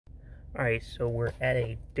Alright, so we're at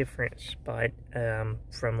a different spot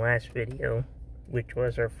from last video, which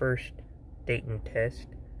was our first Dayton test.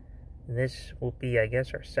 This will be, I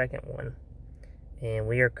guess, our second one. And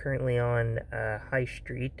we are currently on High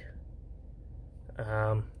Street.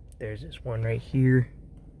 There's this one right here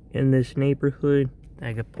in this neighborhood.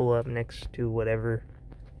 I could pull up next to whatever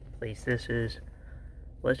place this is.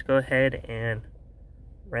 Let's go ahead and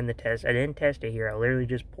run the test. I didn't test it here. I literally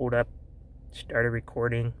just pulled up, started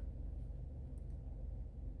recording.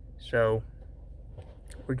 So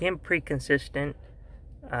we're getting pretty consistent,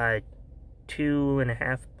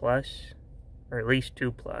 2.5 plus, or at least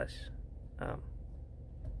 2 plus.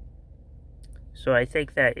 So I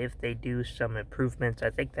think that if they do some improvements,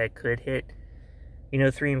 I think that could hit,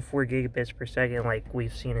 3 and 4 gigabits per second, like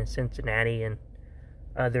we've seen in Cincinnati and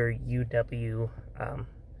other UW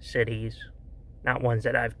cities. Not ones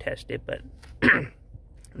that I've tested, but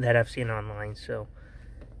that I've seen online. So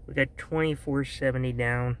we got 2470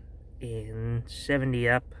 down and 70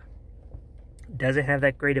 up. Doesn't have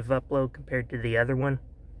that great of upload compared to the other one,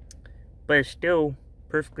 but it's still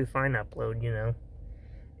perfectly fine upload,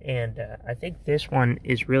 And I think this one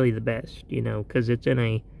is really the best, because it's in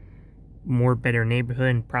a more better neighborhood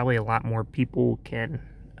and probably a lot more people can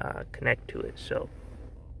connect to it. So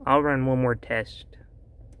I'll run one more test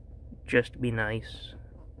just to be nice.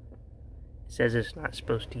 It says it's not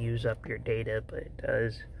supposed to use up your data, but it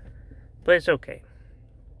does. But it's okay,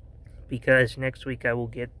 because next week I will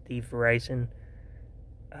get the Verizon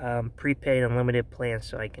prepaid unlimited plan,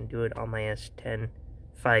 so I can do it on my S10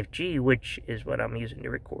 5G, which is what I'm using to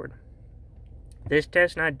record. This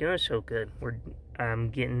test not doing so good. I'm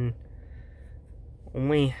getting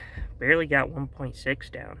only barely got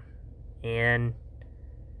 1.6 down, and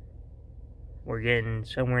we're getting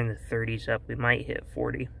somewhere in the 30s up. We might hit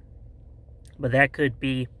 40, but that could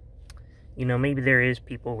be, maybe there is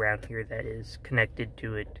people around here that is connected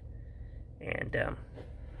to it, and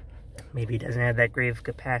maybe it doesn't have that great of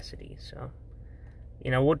capacity. So,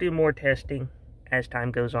 we'll do more testing as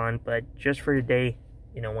time goes on, but just for today,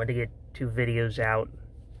 want to get 2 videos out,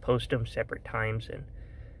 post them separate times, and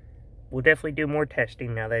we'll definitely do more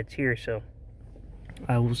testing now that it's here. So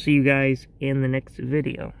I will see you guys in the next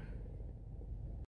video.